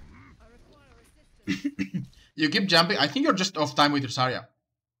 You keep jumping. I think you're just off time with your Zarya.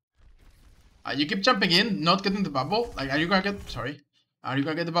 You keep jumping in, not getting the bubble. Like, are you gonna get... Sorry. Are you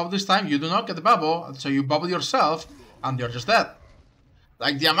gonna get the bubble this time? You do not get the bubble, so you bubble yourself, and you're just dead.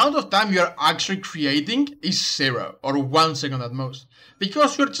 Like, the amount of time you're actually creating is 0 or 1 second at most.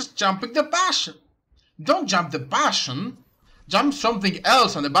 Because you're just jumping the Bastion. Don't jump the Bastion. Jump something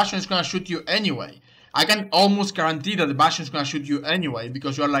else and the Bastion is gonna shoot you anyway. I can almost guarantee that the Bastion is gonna shoot you anyway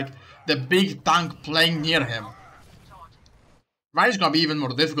because you're like the big tank playing near him. Ryan is gonna be even more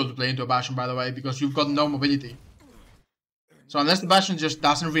difficult to play into a Bastion, by the way, because you've got no mobility. So unless the Bastion just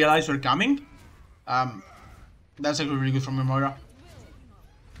doesn't realize you're coming, that's actually really good from your Moira.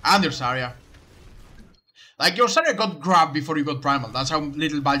 And your Zarya. Like, your Zarya got grabbed before you got Primal. That's how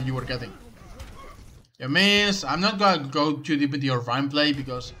little value you were getting. You miss. I'm not gonna go too deep into your Rhyme play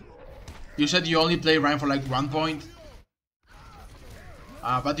because you said you only play Rhyme for like 1 point.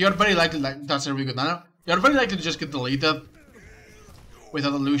 But you're very likely, like, that's a really good nano. You're very likely to just get deleted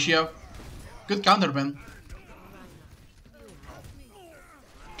without a Lucio. Good counter, Ben.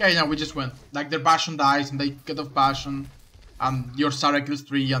 Okay, now we just win. Like, their Bastion dies and they get off Bastion. And your Zarya kills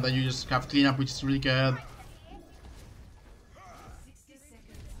 3 and then you just have cleanup, which is really good.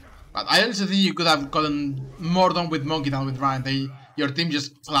 But I also think you could have gotten more done with Monkey than with Ryan. Your team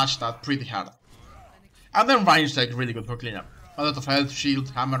just clashed that pretty hard. And then Ryan's like really good for cleanup. A lot of health, shield,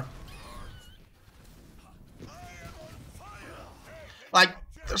 hammer. Like,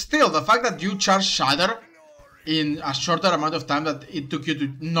 still, the fact that you charge Shatter in a shorter amount of time that it took you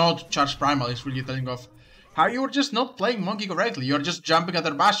to not charge Primal is really telling of how you were just not playing Monkey correctly. You're just jumping at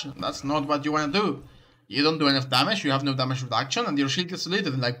their Bastion. That's not what you want to do. You don't do enough damage, you have no damage reduction, and your shield gets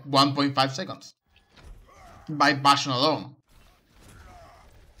deleted in like 1.5 seconds. By Bastion alone.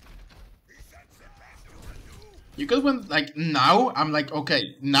 You could win, like, now, I'm like,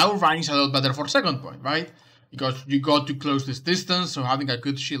 okay, now Ryan's a lot better for second point, right? Because you got to close this distance, so having a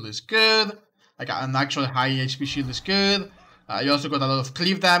good shield is good. Like, an actual high HP shield is good. You also got a lot of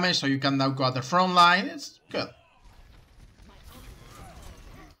cleave damage, so you can now go at the front line. It's good.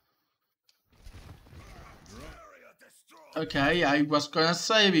 Okay, I was gonna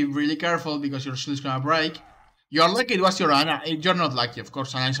say be really careful because your shield is gonna break. You're lucky it was your Ana. You're not lucky, of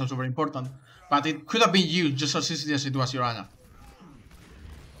course, Ana is also very important. But it could have been you just as easy as it was your Ana.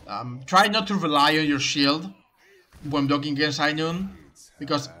 Try not to rely on your shield when blocking against High Noon,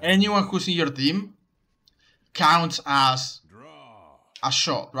 because anyone who's in your team counts as a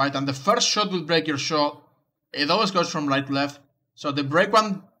shot, right? And the first shot will break your shot. It always goes from right to left. So the break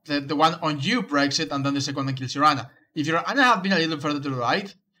one, the one on you breaks it, and then the second one kills your Ana. If your Ana had been a little further to the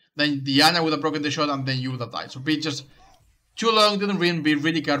right, then the Ana would have broken the shot and then you would have died. So be just too long, didn't really be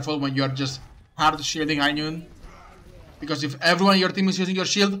really careful when you are just hard shielding High Noon. Because if everyone in your team is using your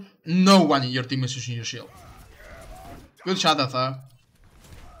shield, no one in your team is using your shield. Good shot, though.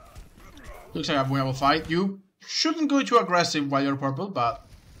 Looks like a winnable fight. You shouldn't go too aggressive while you're purple, but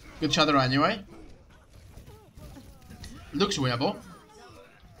good shatter anyway. Looks winnable.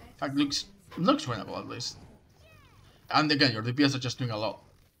 In fact, looks winnable at least. And again, your DPS are just doing a lot.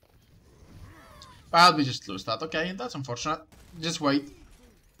 But we just lose that. Okay, that's unfortunate. Just wait.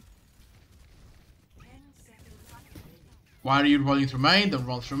 Why are you rolling through main? Don't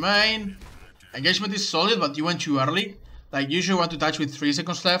roll through main. Engagement is solid, but you went too early. Like, you usually want to touch with 3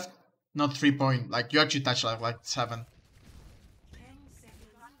 seconds left, not 3 point. Like, you actually touch like 7.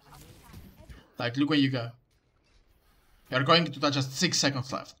 Like, look where you go. You're going to touch at 6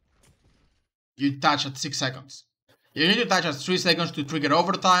 seconds left. You touch at 6 seconds. You need to touch at 3 seconds to trigger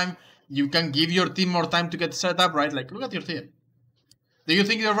overtime. You can give your team more time to get set up, right? Like, look at your team. Do you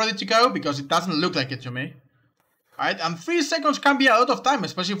think you're ready to go? Because it doesn't look like it to me. Right? And 3 seconds can be a lot of time,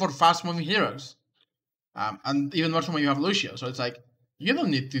 especially for fast-moving heroes. And even more so when you have Lucio. So it's like, you don't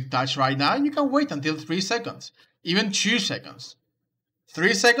need to touch right now. You can wait until 3 seconds. Even 2 seconds.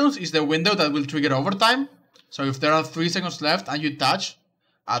 3 seconds is the window that will trigger overtime. So if there are 3 seconds left and you touch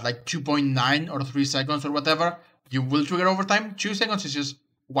at like 2.9 or 3 seconds or whatever, you will trigger overtime. 2 seconds is just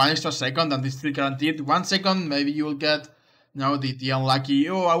 1 extra second and it's still guaranteed. 1 second, maybe you will get, you know, the unlucky,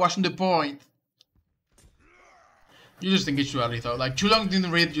 oh, I was on the point. You just think it's too early though. Like, too long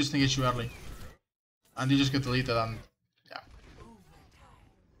didn't read, you just think it's too early. And you just get deleted and, yeah.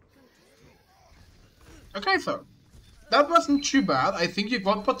 Okay, so. That wasn't too bad. I think you've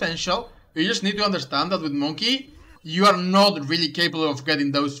got potential. You just need to understand that with Monkey, you are not really capable of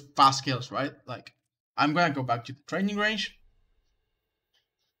getting those fast kills, right? Like, I'm gonna go back to the training range.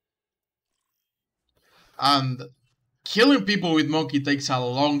 And killing people with Monkey takes a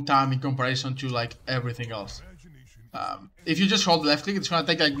long time in comparison to, like, everything else. If you just hold left click, it's gonna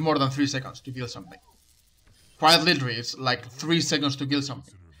take, like, more than 3 seconds to kill something. Quite literally, it's like 3 seconds to kill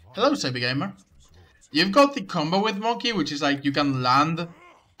something. Hello, Sabi Gamer. You've got the combo with Monkey, which is like you can land,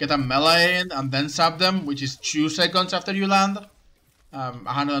 get a melee in, and then sub them, which is 2 seconds after you land.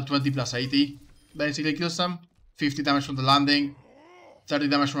 120 plus 80 basically kills them. 50 damage from the landing, 30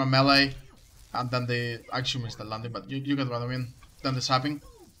 damage from a melee, and then the actually missed the landing, but you get what I mean. Then the sapping.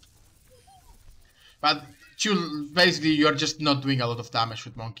 But basically you're just not doing a lot of damage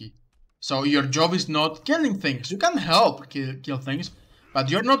with Monkey. So your job is not killing things. You can help kill things,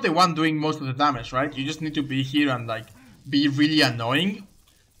 but you're not the one doing most of the damage, right? You just need to be here and like be really annoying,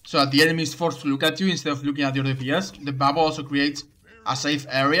 so that the enemy is forced to look at you instead of looking at your DPS. The bubble also creates a safe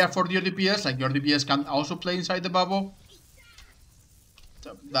area for your DPS, like your DPS can also play inside the bubble.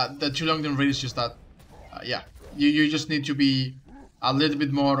 So the too long didn't read is just that, yeah, you just need to be a little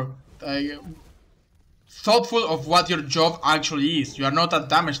bit more thoughtful of what your job actually is. You are not a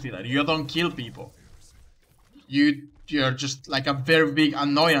damage dealer. You don't kill people. You're just like a very big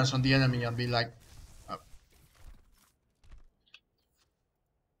annoyance on the enemy and be like,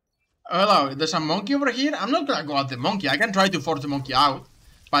 hello, there's a monkey over here. I'm not gonna go at the monkey. I can try to force the monkey out,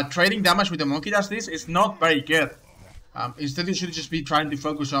 but trading damage with the monkey does this is not very good. Instead, you should just be trying to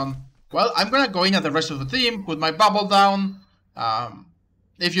focus on, well, I'm gonna go in at the rest of the team, put my bubble down.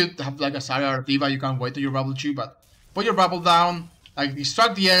 If you have like a Saga or Diva, you can wait till your bubble too, but put your bubble down, like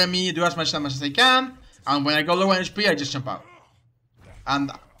distract the enemy, do as much damage as I can, and when I go low on HP, I just jump out. And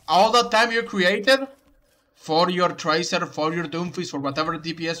all that time you created for your Tracer, for your Doomfist, for whatever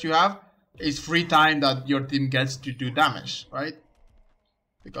DPS you have, is free time that your team gets to do damage, right?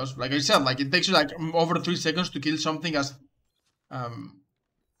 Because, like I said, like it takes you like over 3 seconds to kill something as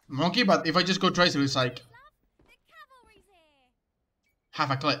Monkey, but if I just go Tracer, it's like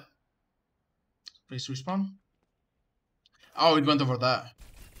half a clip. Please respawn. Oh, it went over there.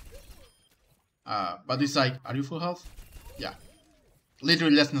 But it's like, are you full health? Yeah.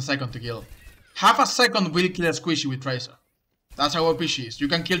 Literally less than a second to kill. Half a second will kill a squishy with Tracer. That's how OP she is. You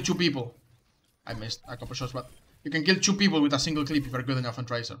can kill 2 people. I missed a couple shots, but you can kill 2 people with a single clip if you're good enough on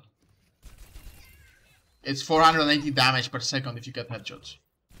Tracer. It's 480 damage per second if you get headshots.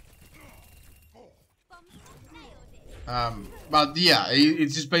 But yeah,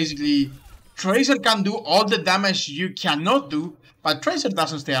 it's just basically Tracer can do all the damage you cannot do, but Tracer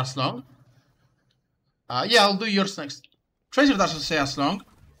doesn't stay as long. Yeah, I'll do yours next. Tracer doesn't stay as long.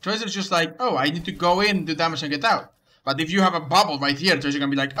 Tracer's just like, oh, I need to go in, do damage and get out. But if you have a bubble right here, Tracer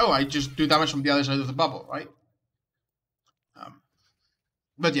can be like, oh, I just do damage from the other side of the bubble, right?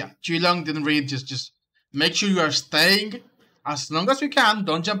 But yeah, too long didn't read. Just make sure you are staying as long as you can.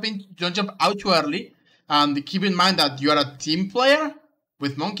 Don't jump out too early. And keep in mind that you are a team player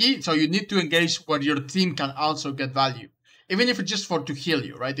with Monkey, so you need to engage where your team can also get value. Even if it's just to heal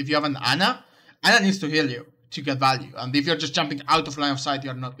you, right? If you have an Ana needs to heal you to get value. And if you're just jumping out of line of sight, you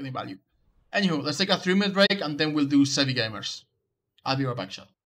are not getting value. Anywho, let's take a 3-minute break and then we'll do Sevi Gamers. I'll be right back, chat.